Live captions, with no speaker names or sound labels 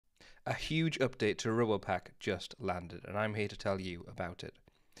A huge update to Robopack just landed, and I'm here to tell you about it.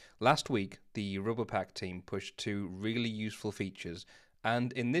 Last week, the Robopack team pushed two really useful features,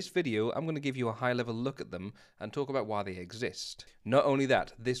 and in this video, I'm going to give you a high-level look at them and talk about why they exist. Not only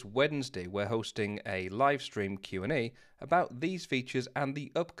that, this Wednesday, we're hosting a live stream Q&A about these features and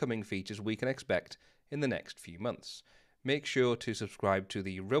the upcoming features we can expect in the next few months. Make sure to subscribe to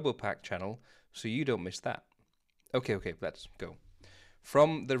the Robopack channel so you don't miss that. Okay, let's go.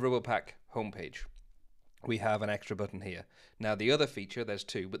 From the Robopack homepage, we have an extra button here. Now the other feature, there's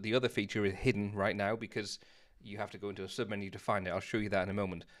two, but the other feature is hidden right now because you have to go into a submenu to find it. I'll show you that in a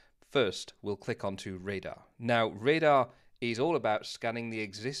moment. First, we'll click onto Radar. Now, Radar is all about scanning the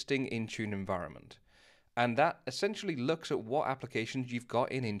existing Intune environment. And that essentially looks at what applications you've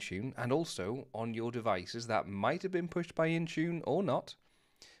got in Intune and also on your devices that might have been pushed by Intune or not,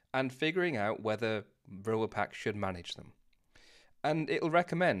 and figuring out whether Robopack should manage them. And it'll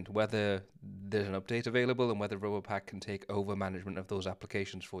recommend whether there's an update available and whether Robopack can take over management of those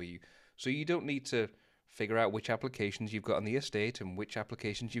applications for you. So you don't need to figure out which applications you've got on the estate and which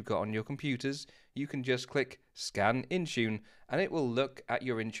applications you've got on your computers. You can just click Scan Intune and it will look at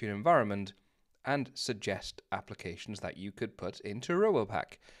your Intune environment and suggest applications that you could put into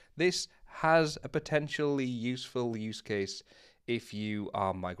Robopack. This has a potentially useful use case if you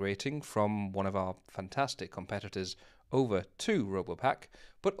are migrating from one of our fantastic competitors over to Robopack,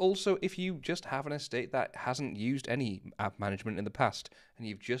 but also if you just have an estate that hasn't used any app management in the past and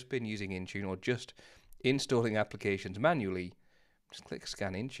you've just been using Intune or just installing applications manually, just click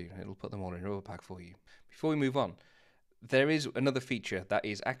Scan Intune and it'll put them all in Robopack for you. Before we move on, there is another feature that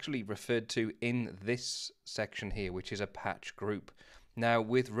is actually referred to in this section here, which is a patch group. Now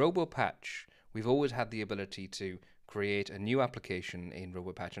with Robopatch, we've always had the ability to create a new application in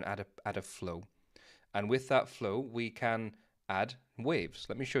Robopatch and add a flow. And with that flow, we can add waves.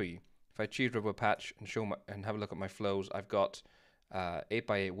 Let me show you. If I choose Robopatch and have a look at my flows, I've got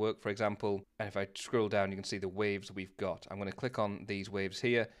 8x8 work, for example. And if I scroll down, you can see the waves we've got. I'm going to click on these waves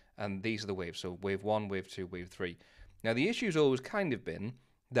here, and these are the waves. So wave 1, wave 2, wave 3. Now, the issue's always kind of been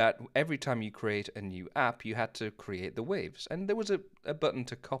that every time you create a new app, you had to create the waves. And there was a button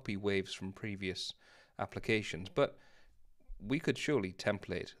to copy waves from previous applications, but we could surely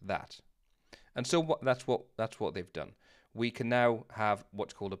template that. And so that's what they've done. We can now have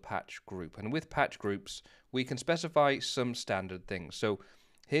what's called a patch group. And with patch groups, we can specify some standard things. So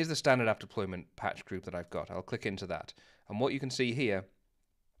here's the standard app deployment patch group that I've got. I'll click into that. And what you can see here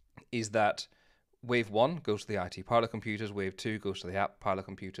is that wave 1 goes to the IT parlor computers, wave 2 goes to the app parlor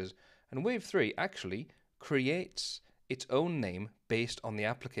computers, and wave 3 actually creates its own name based on the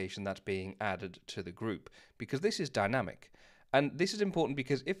application that's being added to the group, because this is dynamic. And this is important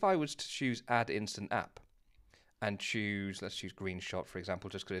because if I was to choose Add Instant App and let's choose Green Shot, for example,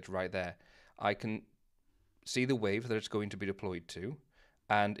 just because it's right there, I can see the wave that it's going to be deployed to,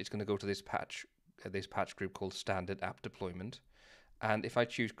 and it's going to go to this patch group called Standard App Deployment. And if I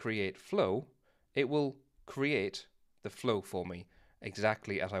choose Create Flow, it will create the flow for me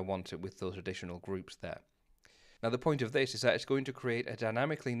exactly as I want it with those additional groups there. Now, the point of this is that it's going to create a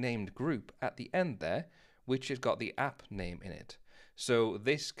dynamically named group at the end there, which has got the app name in it. So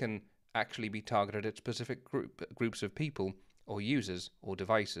this can actually be targeted at specific groups of people or users or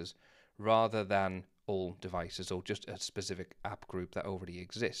devices rather than all devices or just a specific app group that already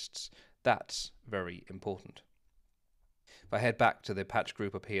exists. That's very important. If I head back to the patch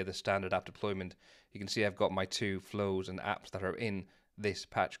group up here, the standard app deployment, you can see I've got my two flows and apps that are in this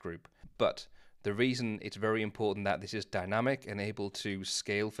patch group. But the reason it's very important that this is dynamic and able to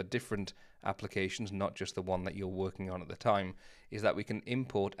scale for different applications, not just the one that you're working on at the time, is that we can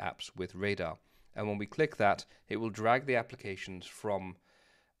import apps with Radar. And when we click that, it will drag the applications from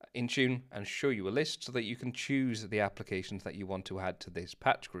Intune and show you a list so that you can choose the applications that you want to add to this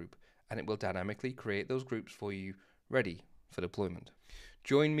patch group. And it will dynamically create those groups for you ready for deployment.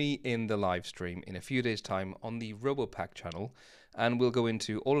 Join me in the live stream in a few days' time on the Robopack channel, and we'll go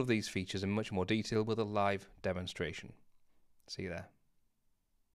into all of these features in much more detail with a live demonstration. See you there.